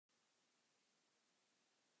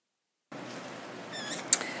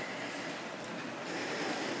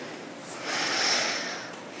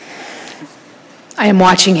I am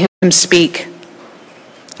watching him speak,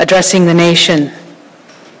 addressing the nation.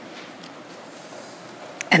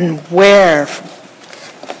 And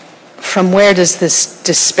from where does this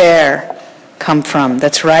despair come from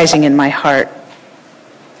that's rising in my heart?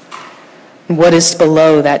 And what is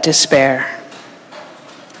below that despair?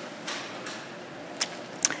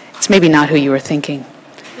 It's maybe not who you were thinking.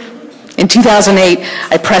 In 2008,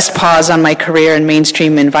 I pressed pause on my career in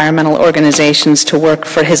mainstream environmental organizations to work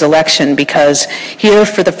for his election because here,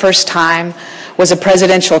 for the first time, was a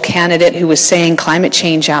presidential candidate who was saying climate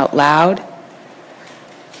change out loud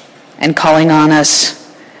and calling on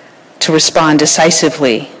us to respond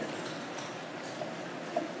decisively.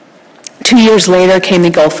 2 years later came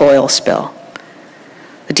the Gulf oil spill,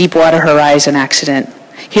 the Deepwater Horizon accident.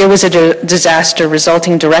 Here was a disaster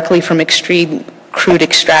resulting directly from extreme crude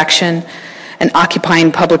extraction and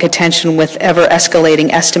occupying public attention with ever-escalating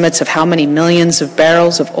estimates of how many millions of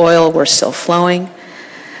barrels of oil were still flowing,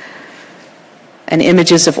 and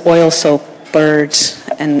images of oil-soaked birds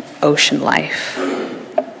and ocean life.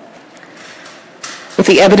 With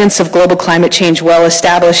the evidence of global climate change well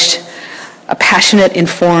established, a passionate,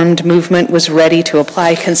 informed movement was ready to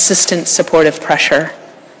apply consistent supportive pressure.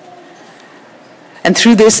 And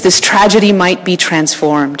through this tragedy might be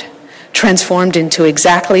transformed into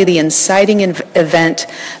exactly the inciting event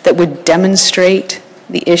that would demonstrate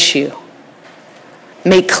the issue,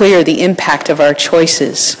 make clear the impact of our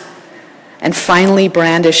choices, and finally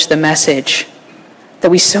brandish the message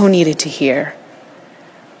that we so needed to hear.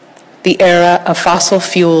 The era of fossil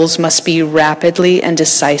fuels must be rapidly and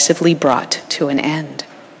decisively brought to an end.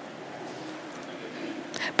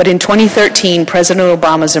 But in 2013, President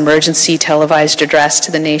Obama's emergency televised address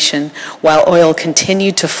to the nation, while oil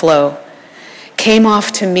continued to flow, came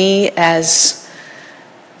off to me as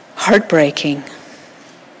heartbreaking,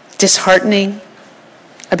 disheartening,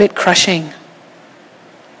 a bit crushing.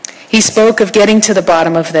 He spoke of getting to the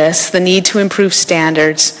bottom of this, the need to improve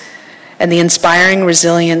standards, and the inspiring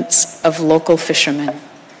resilience of local fishermen.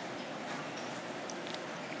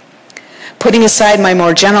 Putting aside my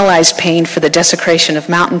more generalized pain for the desecration of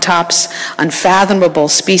mountaintops, unfathomable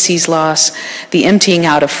species loss, the emptying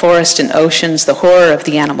out of forest and oceans, the horror of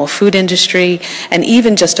the animal food industry, and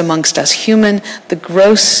even just amongst us human, the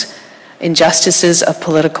gross injustices of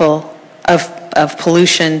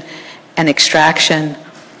pollution and extraction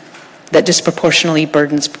that disproportionately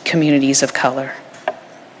burdens communities of color.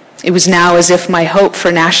 It was now as if my hope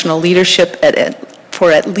for national leadership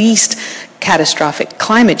for at least catastrophic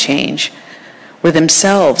climate change were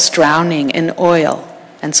themselves drowning in oil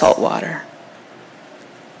and salt water.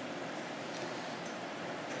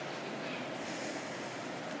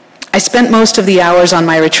 I spent most of the hours on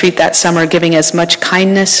my retreat that summer giving as much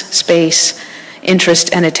kindness, space,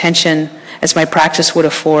 interest, and attention as my practice would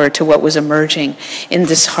afford to what was emerging in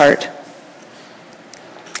this heart.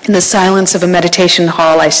 In the silence of a meditation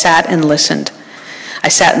hall, I sat and listened. I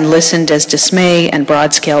sat and listened as dismay and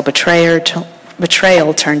broad-scale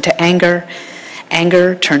betrayal turned to anger,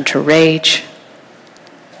 anger turned to rage.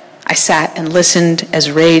 I sat and listened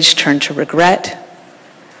as rage turned to regret,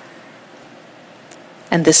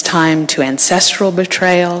 and this time to ancestral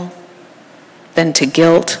betrayal, then to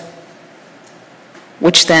guilt,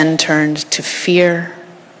 which then turned to fear,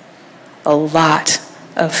 a lot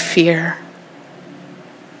of fear.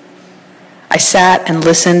 I sat and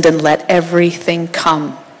listened and let everything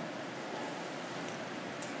come.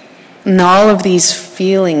 And all of these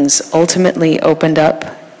feelings ultimately opened up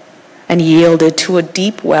and yielded to a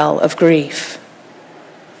deep well of grief.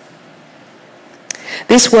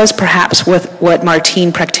 This was perhaps what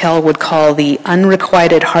Martine Prechtel would call the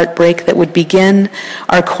unrequited heartbreak that would begin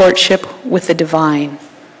our courtship with the divine.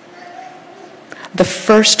 The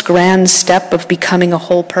first grand step of becoming a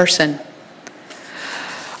whole person.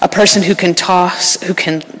 A person who can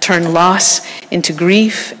turn loss into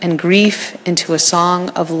grief and grief into a song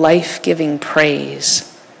of life-giving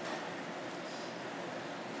praise.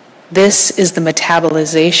 This is the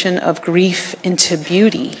metabolization of grief into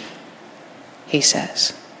beauty, he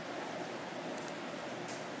says.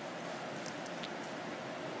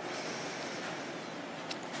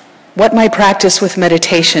 What my practice with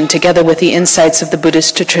meditation, together with the insights of the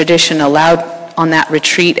Buddhist tradition, allowed on that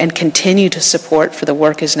retreat and continue to support for the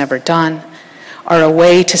work is never done, are a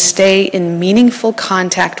way to stay in meaningful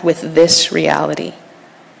contact with this reality,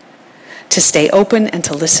 to stay open and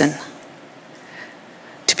to listen,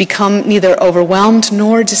 to become neither overwhelmed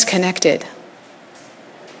nor disconnected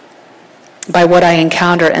by what I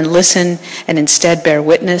encounter and listen and instead bear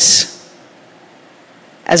witness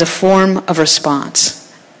as a form of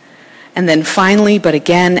response. And then finally, but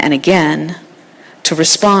again and again, to to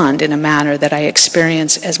respond in a manner that I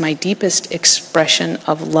experience as my deepest expression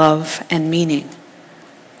of love and meaning.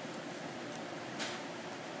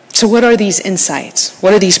 So what are these insights?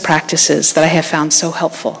 What are these practices that I have found so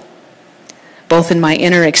helpful, both in my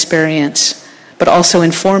inner experience, but also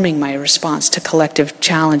informing my response to collective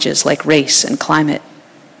challenges like race and climate?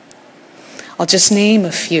 I'll just name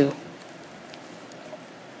a few.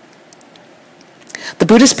 The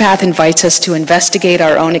Buddhist path invites us to investigate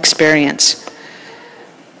our own experience,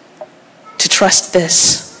 to trust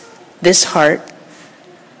this heart,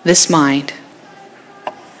 this mind.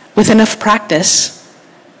 With enough practice,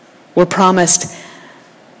 we're promised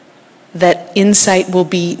that insight will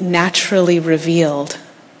be naturally revealed.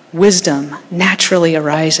 Wisdom naturally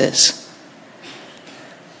arises.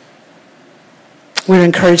 We're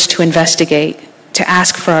encouraged to investigate, to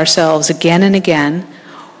ask for ourselves again and again,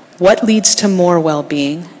 what leads to more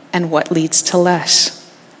well-being and what leads to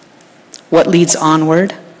less? What leads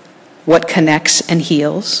onward? What connects and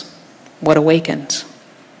heals? What awakens?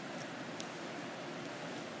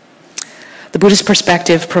 The Buddhist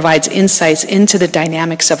perspective provides insights into the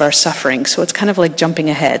dynamics of our suffering, so it's kind of like jumping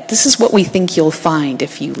ahead. This is what we think you'll find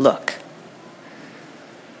if you look.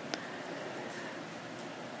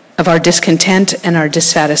 Of our discontent and our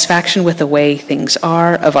dissatisfaction with the way things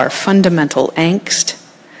are, of our fundamental angst,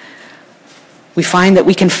 we find that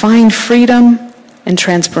we can find freedom and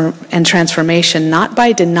transformation not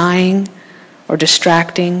by denying or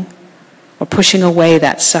distracting or pushing away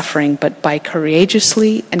that suffering, but by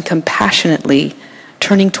courageously and compassionately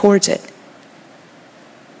turning towards it.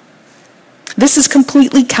 This is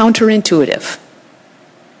completely counterintuitive.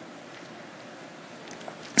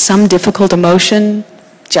 Some difficult emotion,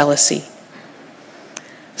 jealousy.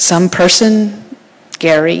 Some person,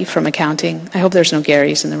 Gary from accounting. I hope there's no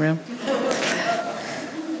Garys in the room.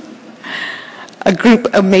 A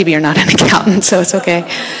group, maybe you're not an accountant, so it's okay.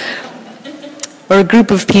 Or a group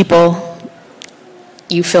of people,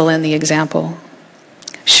 you fill in the example,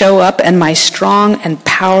 show up, and my strong and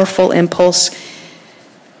powerful impulse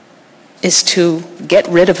is to get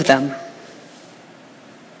rid of them.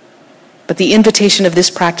 But the invitation of this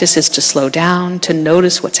practice is to slow down, to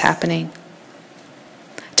notice what's happening,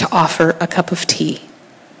 to offer a cup of tea,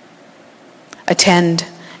 attend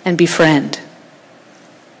and befriend.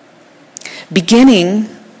 Beginning,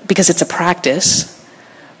 because it's a practice,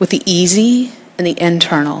 with the easy and the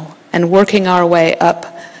internal, and working our way up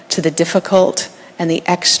to the difficult and the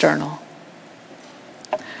external.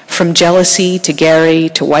 From jealousy to Gary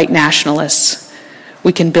to white nationalists,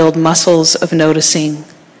 we can build muscles of noticing,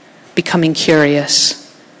 becoming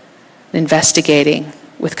curious, investigating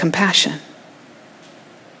with compassion.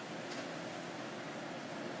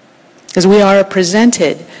 Because we are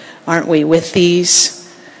presented, aren't we, with these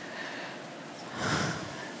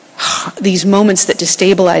moments that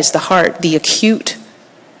destabilize the heart, the acute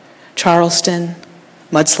Charleston,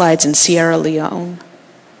 mudslides in Sierra Leone,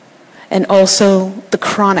 and also the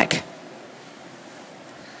chronic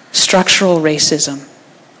structural racism,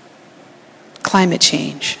 climate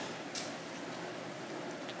change.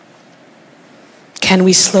 Can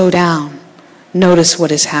we slow down, notice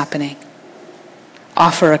what is happening,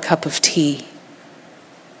 offer a cup of tea?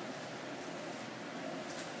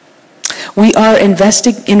 We are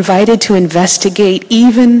invited to investigate,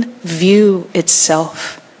 even view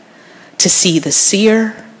itself, to see the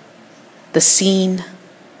seer, the seen,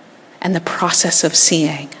 and the process of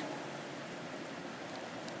seeing.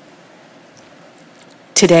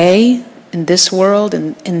 Today, in this world,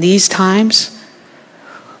 in these times,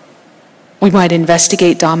 we might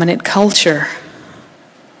investigate dominant culture.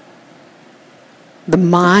 The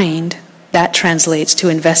mind, that translates to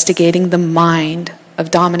investigating the mind of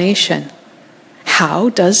domination. How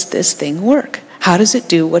does this thing work? How does it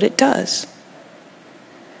do what it does?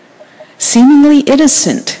 Seemingly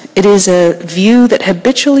innocent, it is a view that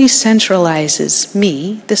habitually centralizes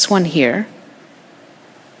me, this one here,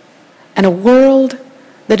 and a world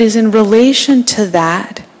that is in relation to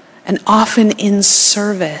that and often in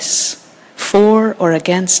service for or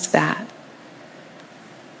against that.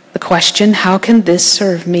 The question, how can this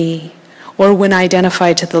serve me? Or when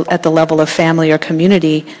identified at the level of family or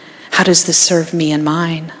community, how does this serve me and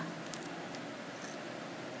mine?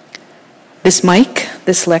 This mic,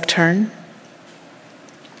 this lectern,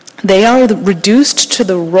 they are reduced to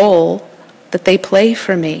the role that they play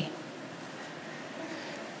for me.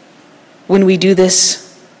 When we do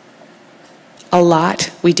this a lot,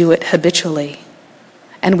 we do it habitually,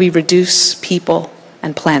 and we reduce people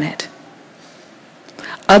and planet.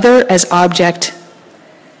 Other as object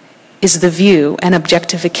is the view and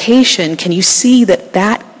objectification. Can you see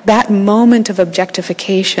that moment of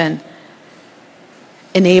objectification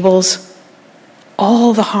enables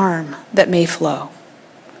all the harm that may flow.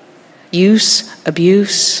 Use,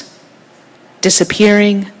 abuse,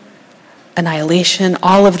 disappearing, annihilation,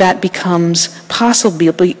 all of that becomes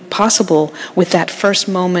possible with that first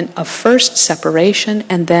moment of first separation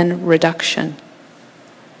and then reduction.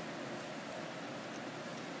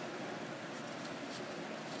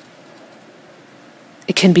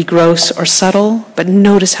 It can be gross or subtle, but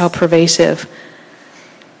notice how pervasive.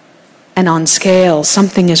 And on scale,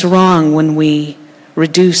 something is wrong when we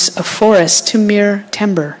reduce a forest to mere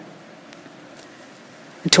timber.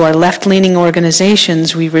 And to our left-leaning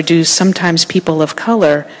organizations, we reduce sometimes people of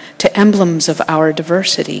color to emblems of our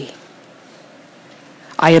diversity.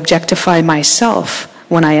 I objectify myself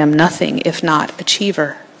when I am nothing if not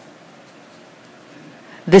achiever.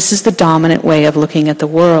 This is the dominant way of looking at the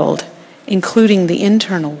world, including the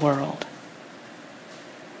internal world.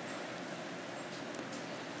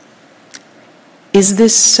 Is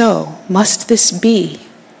this so? Must this be?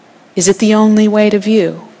 Is it the only way to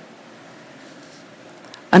view?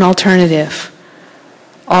 An alternative.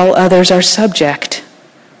 All others are subject,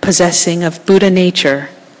 possessing of Buddha nature,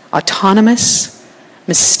 autonomous,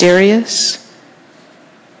 mysterious,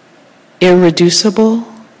 irreducible,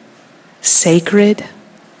 sacred,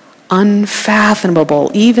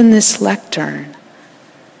 unfathomable, even this lectern,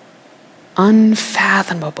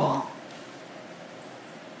 unfathomable.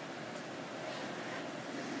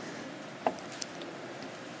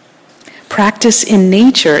 Practice in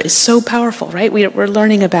nature is so powerful, right? We're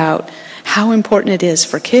learning about how important it is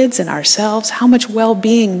for kids and ourselves, how much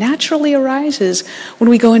well-being naturally arises when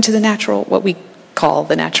we go into the natural, what we call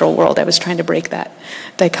the natural world. I was trying to break that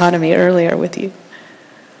dichotomy earlier with you.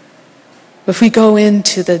 If we go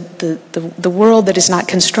into the world that is not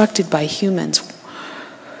constructed by humans,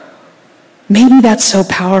 maybe that's so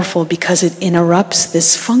powerful because it interrupts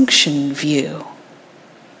this function view.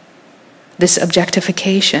 This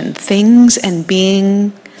objectification. Things and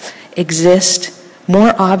being exist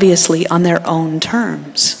more obviously on their own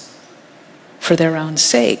terms, for their own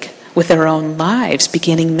sake, with their own lives,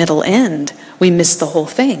 beginning, middle, end. We miss the whole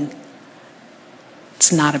thing.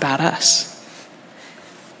 It's not about us.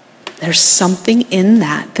 There's something in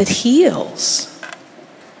that that heals.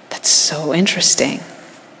 That's so interesting.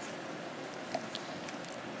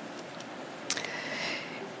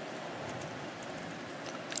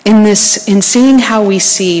 In seeing how we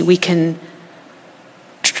see, we can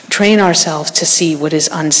train ourselves to see what is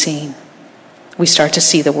unseen. We start to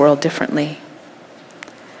see the world differently.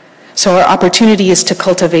 So our opportunity is to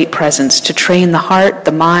cultivate presence, to train the heart,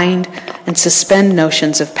 the mind, and suspend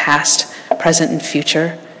notions of past, present, and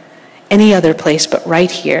future, any other place but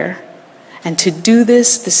right here. And to do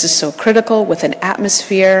this is so critical, with an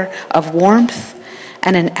atmosphere of warmth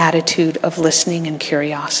and an attitude of listening and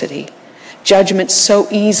curiosity. Judgment so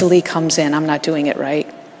easily comes in. I'm not doing it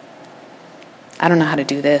right. I don't know how to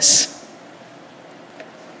do this.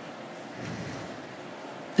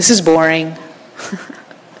 This is boring.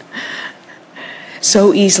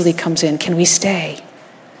 So easily comes in. Can we stay?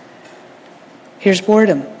 Here's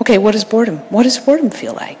boredom. Okay, what is boredom? What does boredom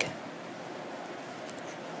feel like?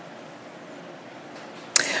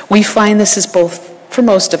 We find this is both, for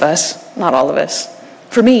most of us, not all of us,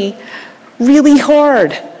 for me, really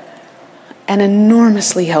hard and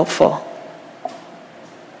enormously helpful.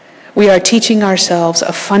 We are teaching ourselves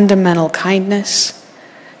a fundamental kindness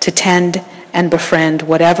to tend and befriend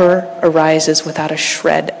whatever arises without a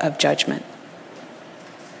shred of judgment.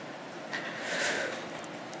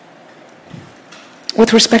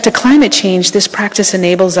 With respect to climate change, this practice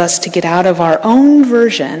enables us to get out of our own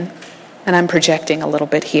version, and I'm projecting a little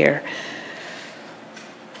bit here,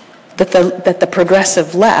 that the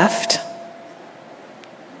progressive left,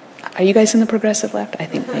 are you guys in the progressive left? I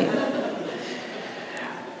think maybe.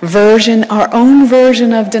 Our own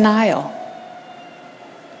version of denial.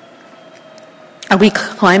 Are we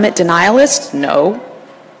climate denialists? No.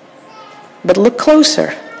 But look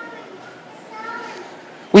closer.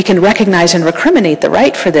 We can recognize and recriminate the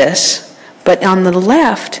right for this, but on the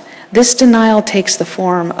left, this denial takes the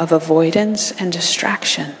form of avoidance and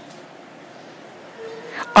distraction.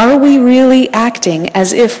 Are we really acting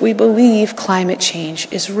as if we believe climate change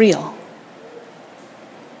is real?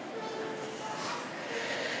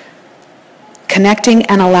 Connecting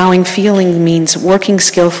and allowing feeling means working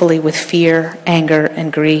skillfully with fear, anger,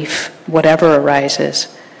 and grief, whatever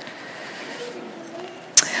arises.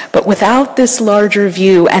 But without this larger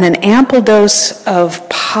view and an ample dose of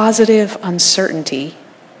positive uncertainty,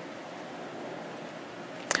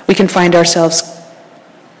 we can find ourselves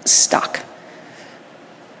stuck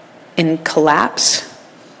in collapse,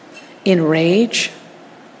 in rage,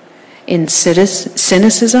 in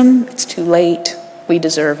cynicism, it's too late, we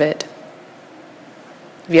deserve it.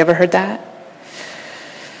 Have you ever heard that?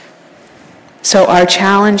 So our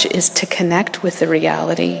challenge is to connect with the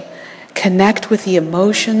reality, connect with the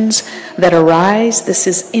emotions that arise. This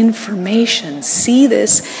is information. See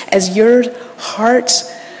this as your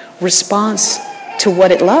heart's response to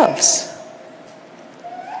what it loves.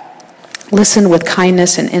 Listen with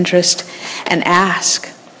kindness and interest and ask,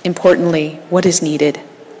 importantly, what is needed?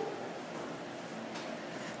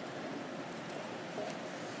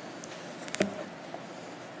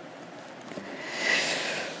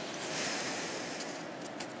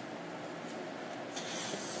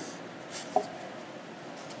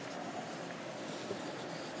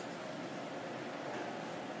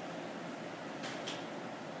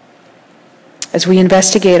 As we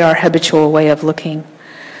investigate our habitual way of looking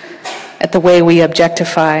at the way we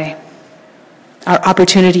objectify, our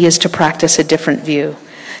opportunity is to practice a different view,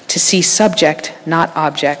 to see subject, not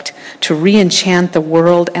object, to re-enchant the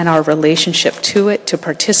world and our relationship to it, to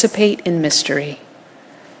participate in mystery.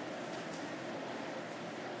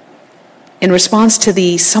 In response to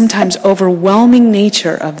the sometimes overwhelming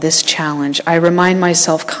nature of this challenge, I remind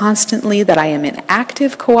myself constantly that I am in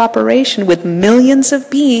active cooperation with millions of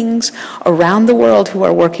beings around the world who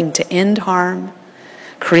are working to end harm,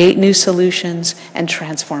 create new solutions, and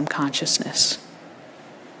transform consciousness.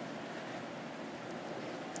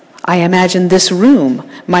 I imagine this room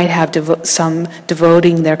might have some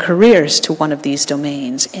devoting their careers to one of these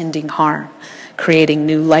domains, ending harm, creating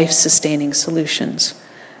new life-sustaining solutions,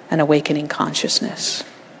 and awakening consciousness.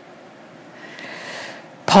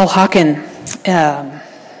 Paul Hawken,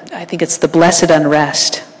 I think it's The Blessed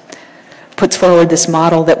Unrest, puts forward this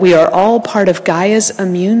model that we are all part of Gaia's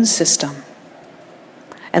immune system.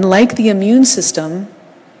 And like the immune system,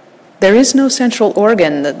 there is no central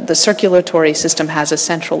organ. The circulatory system has a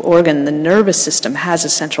central organ. The nervous system has a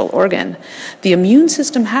central organ. The immune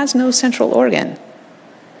system has no central organ.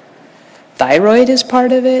 Thyroid is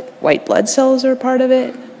part of it. White blood cells are part of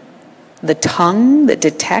it. The tongue that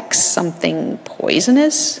detects something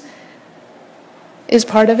poisonous is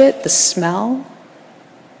part of it. The smell.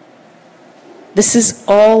 This is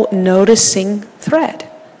all noticing thread.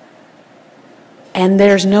 And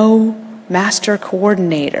there's no master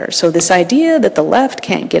coordinator. So this idea that the left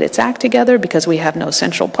can't get its act together because we have no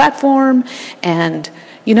central platform, and,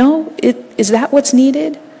 is that what's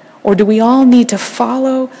needed? Or do we all need to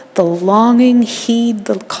follow the longing, heed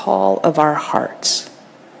the call of our hearts?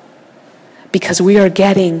 Because we are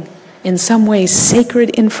getting, in some ways, sacred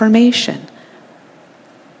information.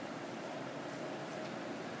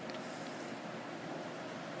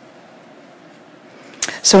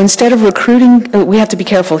 So instead of recruiting, we have to be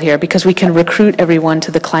careful here because we can recruit everyone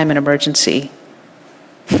to the climate emergency.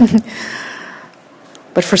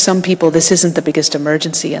 But for some people, this isn't the biggest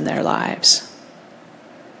emergency in their lives.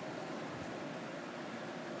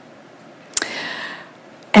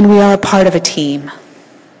 And we are a part of a team.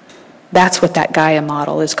 That's what that Gaia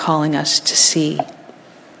model is calling us to see.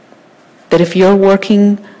 That if you're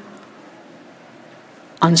working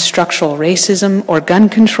on structural racism or gun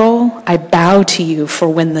control, I bow to you, for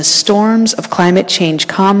when the storms of climate change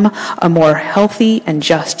come, a more healthy and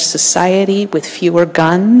just society with fewer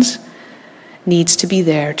guns needs to be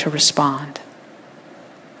there to respond.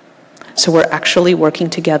 So we're actually working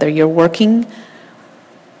together. You're working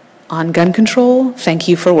on gun control. Thank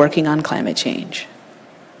you for working on climate change.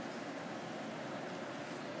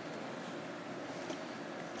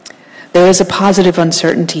 There is a positive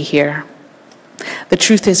uncertainty here. The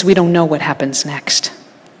truth is, we don't know what happens next.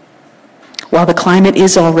 While the climate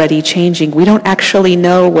is already changing, we don't actually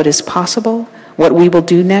know what is possible, what we will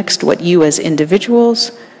do next, what you as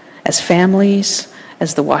individuals, as families,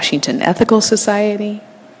 as the Washington Ethical Society,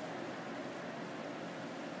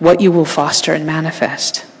 what you will foster and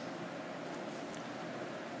manifest.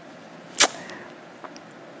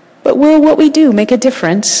 But will what we do make a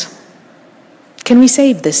difference? Can we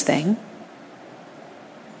save this thing?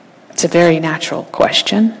 It's a very natural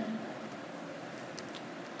question.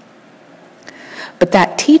 But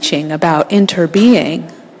that teaching about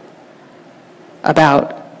interbeing,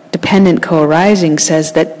 about dependent co-arising,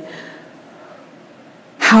 says that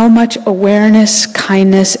how much awareness,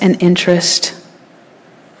 kindness, and interest,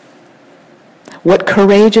 what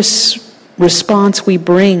courageous response we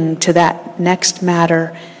bring to that next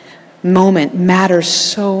moment matters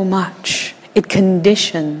so much. It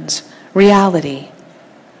conditions reality.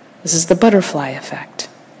 This is the butterfly effect,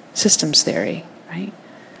 systems theory, right?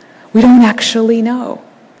 We don't actually know.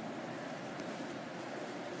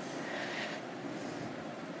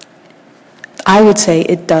 I would say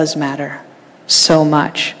it does matter so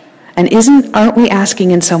much. And aren't we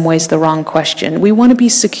asking in some ways the wrong question? We want to be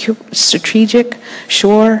strategic,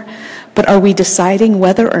 sure, but are we deciding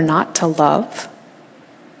whether or not to love?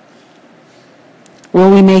 Will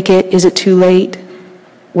we make it? Is it too late?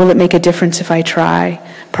 Will it make a difference if I try?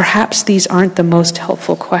 Perhaps these aren't the most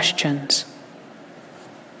helpful questions.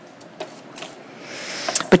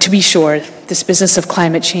 But to be sure, this business of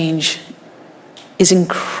climate change is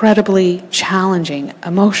incredibly challenging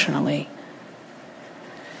emotionally.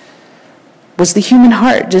 Was the human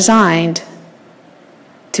heart designed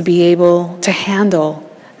to be able to handle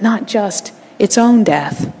not just its own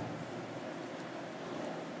death,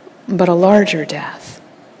 but a larger death?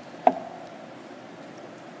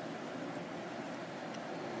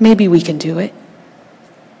 Maybe we can do it.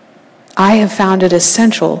 I have found it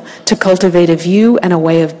essential to cultivate a view and a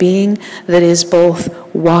way of being that is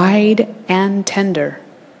both wide and tender.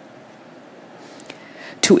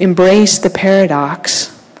 To embrace the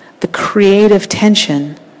paradox, the creative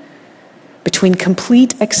tension between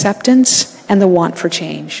complete acceptance and the want for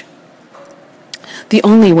change. The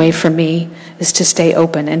only way for me is to stay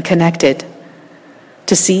open and connected,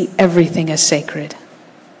 to see everything as sacred.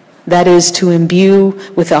 That is, to imbue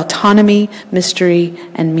with autonomy, mystery,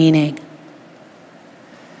 and meaning.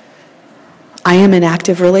 I am in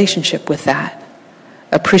active relationship with that,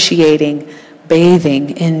 appreciating,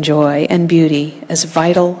 bathing in joy and beauty as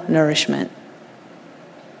vital nourishment.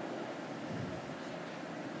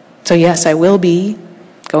 So yes, I will be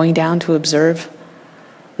going down to observe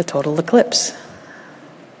the total eclipse.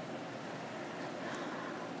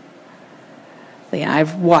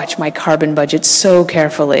 I've watched my carbon budget so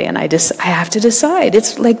carefully, and I have to decide.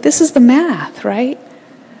 It's like, this is the math, right?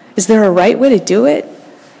 Is there a right way to do it?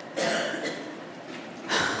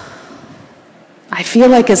 I feel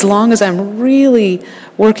like as long as I'm really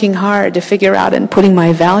working hard to figure out and putting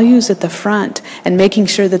my values at the front and making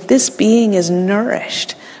sure that this being is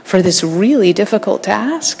nourished for this really difficult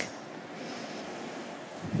task,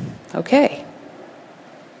 okay.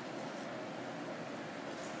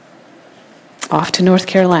 Off to North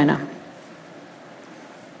Carolina.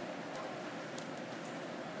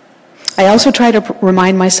 I also try to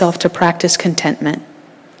remind myself to practice contentment.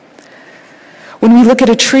 When we look at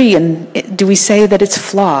a tree, and do we say that it's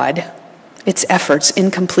flawed, its efforts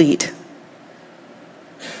incomplete?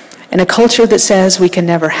 In a culture that says we can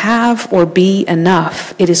never have or be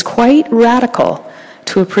enough, it is quite radical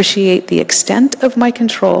to appreciate the extent of my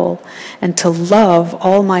control and to love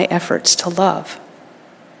all my efforts to love.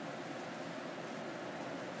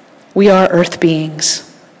 We are earth beings.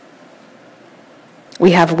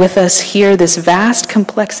 We have with us here this vast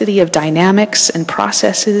complexity of dynamics and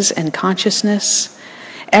processes and consciousness.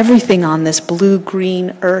 Everything on this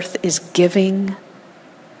blue-green earth is giving,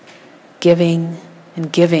 giving, and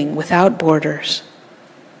giving without borders.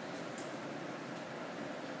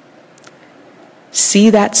 See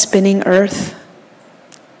that spinning earth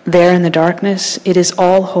there in the darkness? It is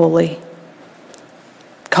all holy,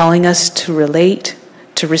 calling us to relate,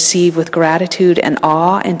 to receive with gratitude and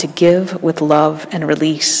awe, and to give with love and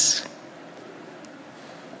release.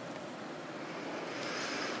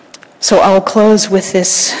 So I'll close with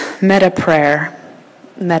this metta prayer,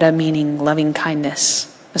 metta meaning loving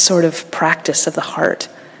kindness, a sort of practice of the heart.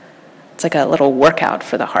 It's like a little workout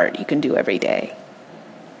for the heart you can do every day.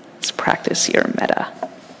 Let's practice your metta.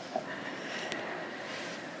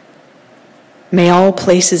 May all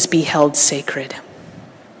places be held sacred.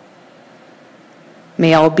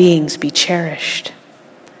 May all beings be cherished.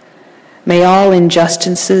 May all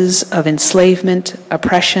injustices of enslavement,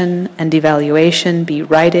 oppression, and devaluation be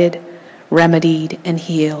righted, remedied, and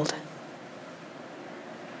healed.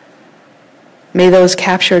 May those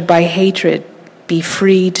captured by hatred be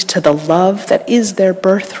freed to the love that is their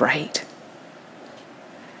birthright.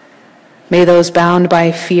 May those bound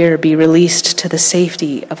by fear be released to the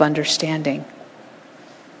safety of understanding.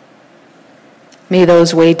 May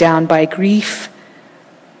those weighed down by grief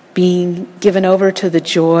being given over to the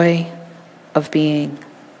joy of being.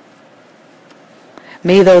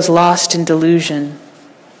 May those lost in delusion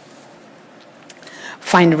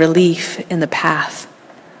find relief in the path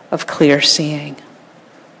of clear seeing.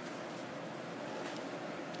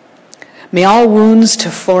 May all wounds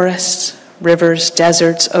to forests, rivers,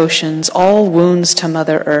 deserts, oceans, all wounds to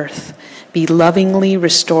Mother Earth be lovingly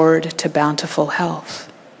restored to bountiful health.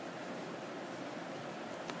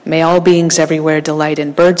 May all beings everywhere delight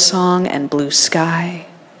in birdsong and blue sky.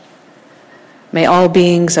 May all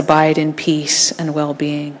beings abide in peace and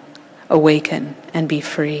well-being, awaken and be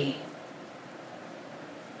free.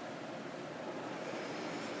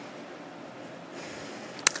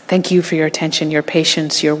 Thank you for your attention, your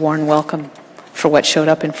patience, your warm welcome. for what showed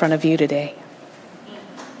up in front of you today.